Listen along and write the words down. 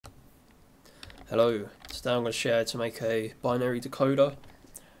Hello, today I'm going to share how to make a binary decoder.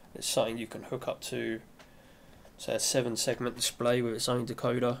 It's something you can hook up to, say, a 7-segment display with its own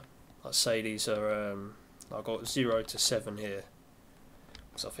decoder. I'd say these are, I've got 0 to 7 here,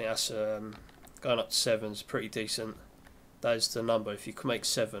 so I think that's going up to 7 is pretty decent. That is the number. If you can make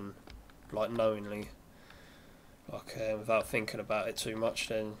 7 like knowingly, like without thinking about it too much,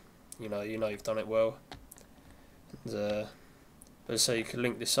 then you know you've done it well. And let's say you can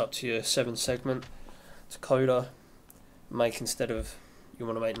link this up to your 7-segment decoder. Make, instead of, you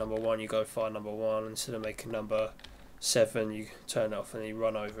want to make number 1, you go find number 1. Instead of making number 7, you turn it off and you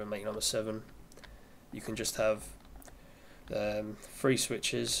run over and make number 7. You can just have 3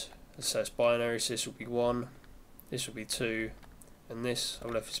 switches. So it's binary, so this will be 1, this will be 2, and this,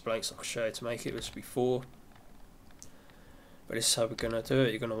 I've left this blank so I can show you to make it, this will be 4. But this is how we're going to do it.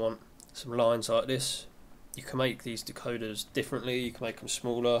 You're going to want some lines like this. You can make these decoders differently. You can make them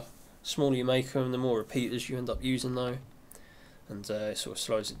smaller. The smaller you make them, the more repeaters you end up using though, and it sort of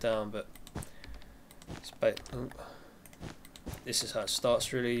slows it down. But this is how it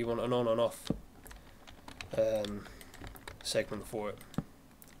starts really. You want an on and off segment for it.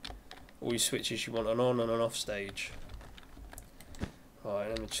 All your switches, you want an on and an off stage.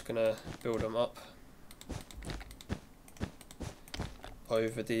 Alright, I'm just gonna build them up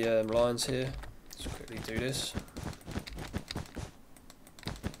over the lines here. Let's quickly do this.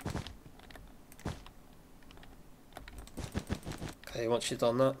 Okay, once you've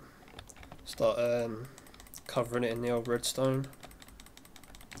done that, start covering it in the old redstone.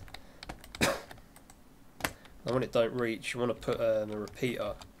 And when it don't reach, you want to put a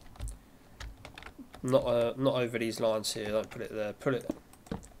repeater, not over these lines here. Don't put it there. Put it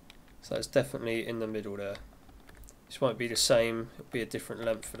so it's definitely in the middle there. This won't be the same. It'll be a different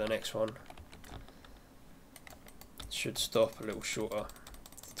length for the next one. Should stop a little shorter.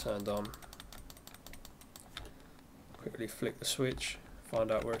 Turned on. Quickly flick the switch,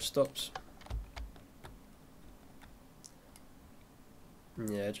 find out where it stops.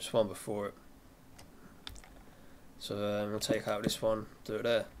 Yeah, just one before it. So I'm going to take out this one, do it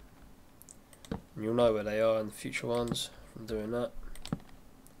there. And you'll know where they are in the future ones from doing that.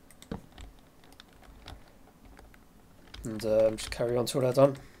 And just carry on till they're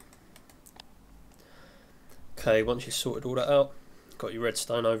done. Okay, once you've sorted all that out, got your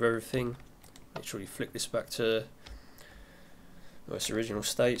redstone over everything, make sure you flick this back to its original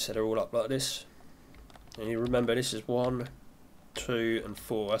state so they're all up like this. And you remember this is 1, 2 and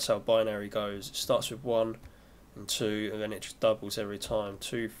 4, that's how binary goes. It starts with 1 and 2 and then it just doubles every time.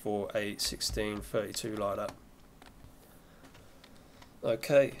 2, 4, 8, 16, 32, like that.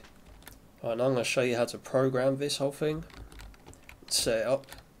 Okay, right, now I'm going to show you how to program this whole thing, set it up.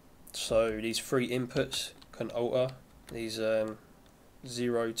 So these 3 inputs can alter these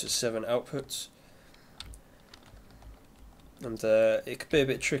 0 to 7 outputs, and it could be a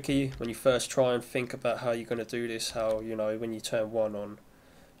bit tricky when you first try and think about how you're going to do this. How, you know, when you turn 1 on,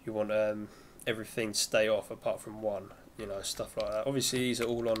 you want everything to stay off apart from 1, you know, stuff like that. Obviously these are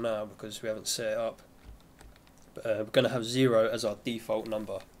all on now because we haven't set it up, but we're going to have 0 as our default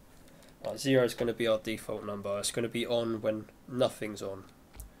number. Right, 0 is going to be our default number. It's going to be on when nothing's on.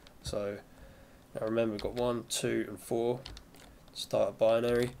 So now remember, we've got 1, 2 and 4, start a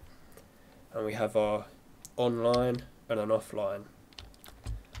binary, and we have our on line and an off line.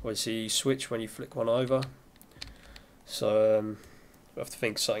 Obviously you switch when you flick one over, so we have to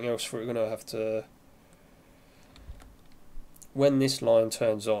think of something else for it. We're going to have to, when this line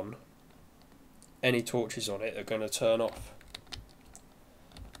turns on, any torches on it are going to turn off.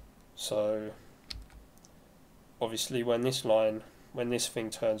 So obviously when this thing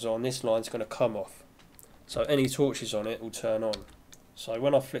turns on, this line's going to come off. So any torches on it will turn on. So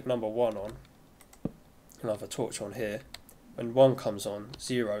when I flick number 1 on, and I have a torch on here, when 1 comes on,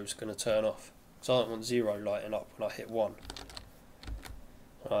 0 is going to turn off. So I don't want 0 lighting up when I hit 1.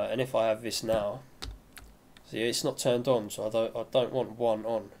 And if I have this now, see, it's not turned on, so I don't want 1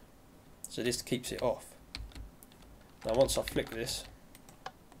 on. So this keeps it off. Now once I flick this,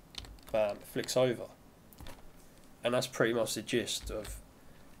 bam, it flicks over. And that's pretty much the gist of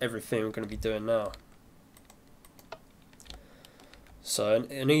everything we're going to be doing now. So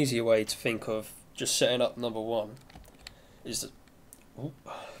an easier way to think of just setting up number 1 is that,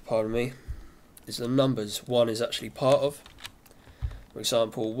 pardon me, is the numbers 1 is actually part of. For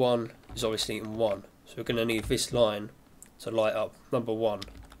example, 1 is obviously in 1, so we're going to need this line to light up number 1.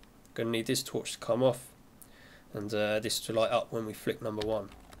 We're going to need this torch to come off, and this to light up when we flick number 1.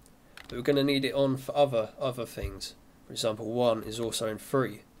 But we're going to need it on for other things. For example, 1 is also in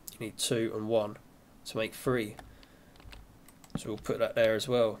 3. You need 2 and 1 to make 3. So we'll put that there as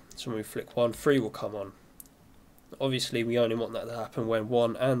well. So when we flick 1, 3 will come on. Obviously we only want that to happen when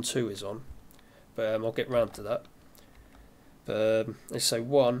 1 and 2 is on, but I'll get round to that. But let's say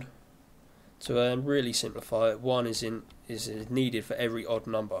 1, to really simplify it, 1 is needed for every odd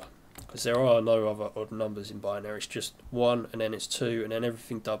number, because there are no other odd numbers in binary. It's just 1 and then it's 2 and then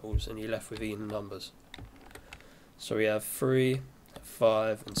everything doubles and you're left with even numbers. So we have 3,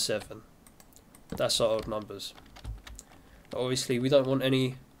 5 and 7. That's our odd numbers. But obviously we don't want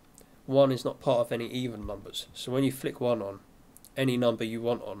any, 1 is not part of any even numbers. So when you flick 1 on, any number you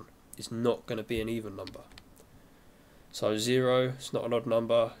want on is not going to be an even number. So 0, it's not an odd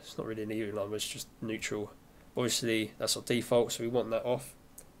number, it's not really an even number, it's just neutral. Obviously that's our default, so we want that off.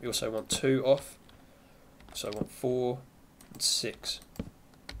 We also want 2 off, so I want 4 and 6.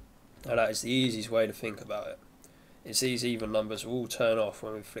 Now that is the easiest way to think about it. It's these even numbers will all turn off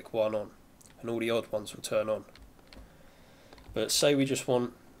when we flick 1 on, and all the odd ones will turn on. But say we just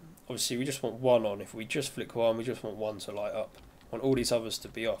want, obviously we just want 1 on. If we just flick 1, we just want 1 to light up. We want all these others to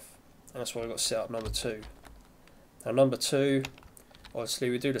be off, and that's why we've got to set up number 2. Now number 2,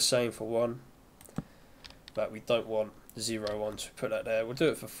 obviously we do the same for 1, but we don't want 0 on, so we put that there. We'll do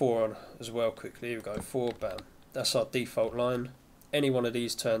it for 4 on as well quickly. We go 4, bam. That's our default line. Any one of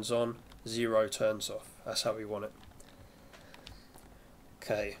these turns on, 0 turns off. That's how we want it.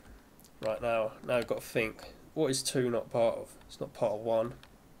 Okay, right now we've got to think, what is 2 not part of? It's not part of 1,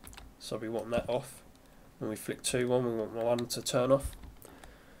 so we want that off. When we flick 2 on, we want 1 to turn off.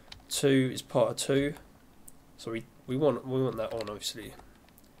 2 is part of 2, so we want that on, obviously.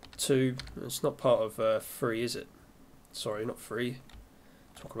 2, it's not part of 3, is it? Sorry, not 3.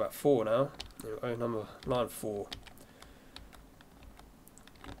 Talk about 4 now. Number line 4.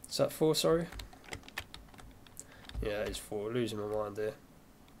 Is that 4? Sorry. Yeah, it's 4. Losing my mind there.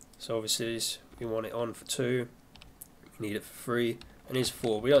 So obviously we want it on for 2. We need it for 3, and here's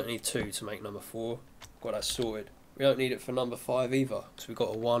 4. We don't need 2 to make number 4. Got that sorted. We don't need it for number 5 either, because we've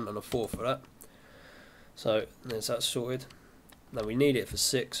got a 1 and a 4 for that. So there's that sorted. Now we need it for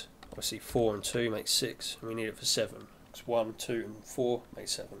 6. Obviously 4 and 2 make 6, and we need it for 7. Because 1, 2 and 4 make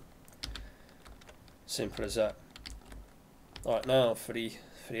 7. Simple as that. Alright, now for the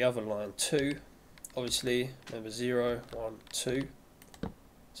other line 2, obviously remember 0, 1, 2.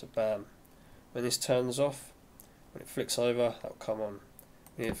 So bam. When this turns off, when it flicks over, that'll come on.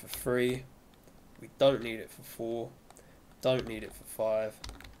 We need it for 3. We don't need it for 4. Don't need it for 5.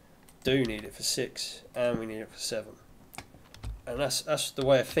 Do need it for 6, and we need it for 7. And that's the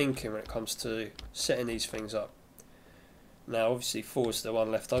way of thinking when it comes to setting these things up. Now obviously 4 is the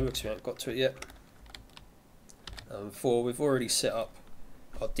one left over because we haven't got to it yet. 4, we've already set up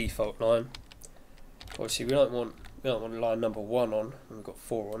our default line. Obviously we don't want line number 1 on, and we've got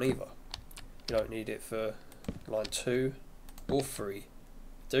 4 on either. You don't need it for line 2 or 3. You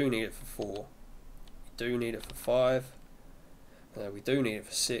do need it for 4. You do need it for 5. We do need it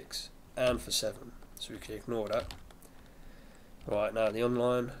for 6 and for 7, so we can ignore that. Right, now the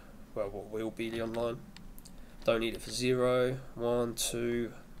online, well, what will be the online. Don't need it for 0, 1,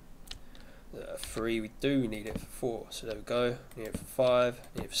 2, 3. We do need it for 4, so there we go. Need it for 5,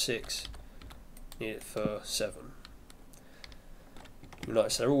 need it for 6, need it for 7. You'll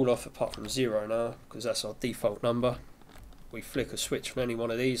notice they're all off apart from 0 now, because that's our default number. We flick a switch from any one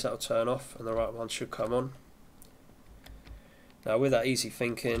of these, that'll turn off, and the right one should come on. Now with that easy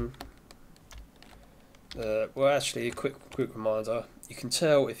thinking, well actually a quick reminder, you can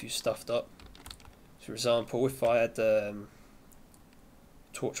tell if you stuffed up. For example, if I had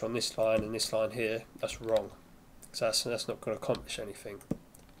torch on this line and this line here, that's wrong, because that's not going to accomplish anything.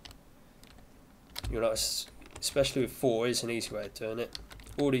 You'll notice, especially with 4, is an easy way of doing it.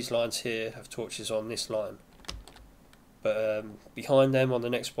 All these lines here have torches on this line, but behind them on the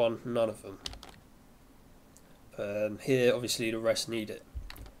next one, none of them. Here obviously the rest need it.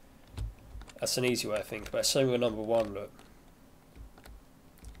 That's an easy way I think, but same with number 1, look.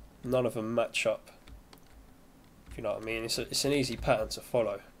 None of them match up, if you know what I mean. It's an easy pattern to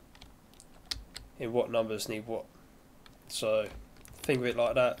follow in what numbers need what. So think of it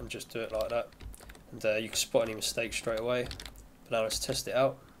like that and just do it like that, and you can spot any mistakes straight away. But now let's test it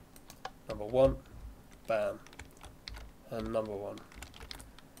out. Number 1, bam, and number 1.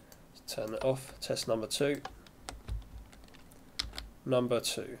 Let's turn it off. Test number 2. Number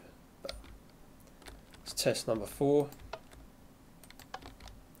 2. Bam. Let's test number 4.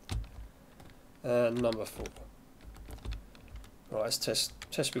 And number 4. Right, let's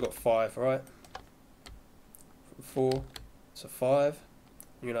test we got 5, right? From 4 to 5.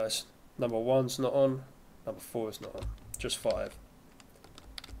 You notice number 1's not on, number 4 is not on, just 5.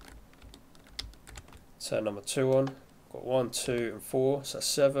 Turn number 2 on, got 1, 2 and 4, so that's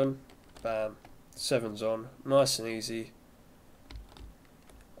 7. Bam, 7's on, nice and easy.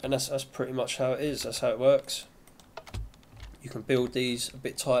 And that's pretty much how it is, that's how it works. You can build these a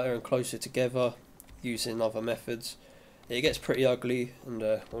bit tighter and closer together using other methods. It gets pretty ugly, and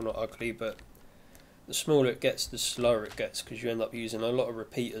well, not ugly, but the smaller it gets, the slower it gets, because you end up using a lot of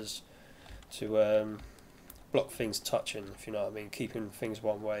repeaters to block things touching, if you know what I mean, keeping things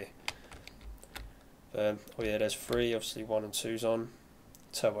one way. Oh yeah, there's 3, obviously 1 and 2's on.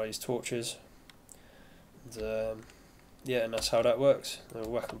 Tell by these torches. And yeah, and that's how that works. I'll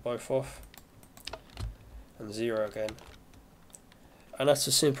whack them both off. And 0 again. And that's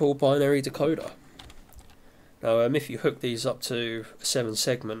a simple binary decoder. Now if you hook these up to a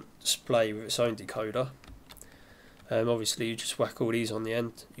 7-segment display with its own decoder, obviously you just whack all these on the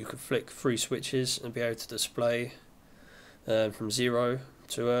end. You can flick 3 switches and be able to display from 0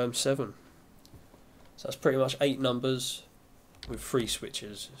 to 7. So that's pretty much 8 numbers with 3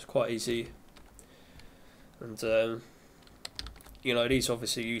 switches. It's quite easy. And you know, these are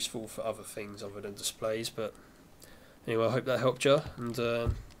obviously useful for other things other than displays, but anyway, I hope that helped you, and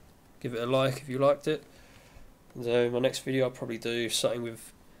give it a like if you liked it. And my next video I'll probably do something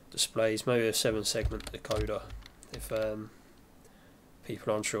with displays, maybe a 7-segment decoder, if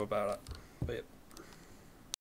people are unsure about that. But yeah.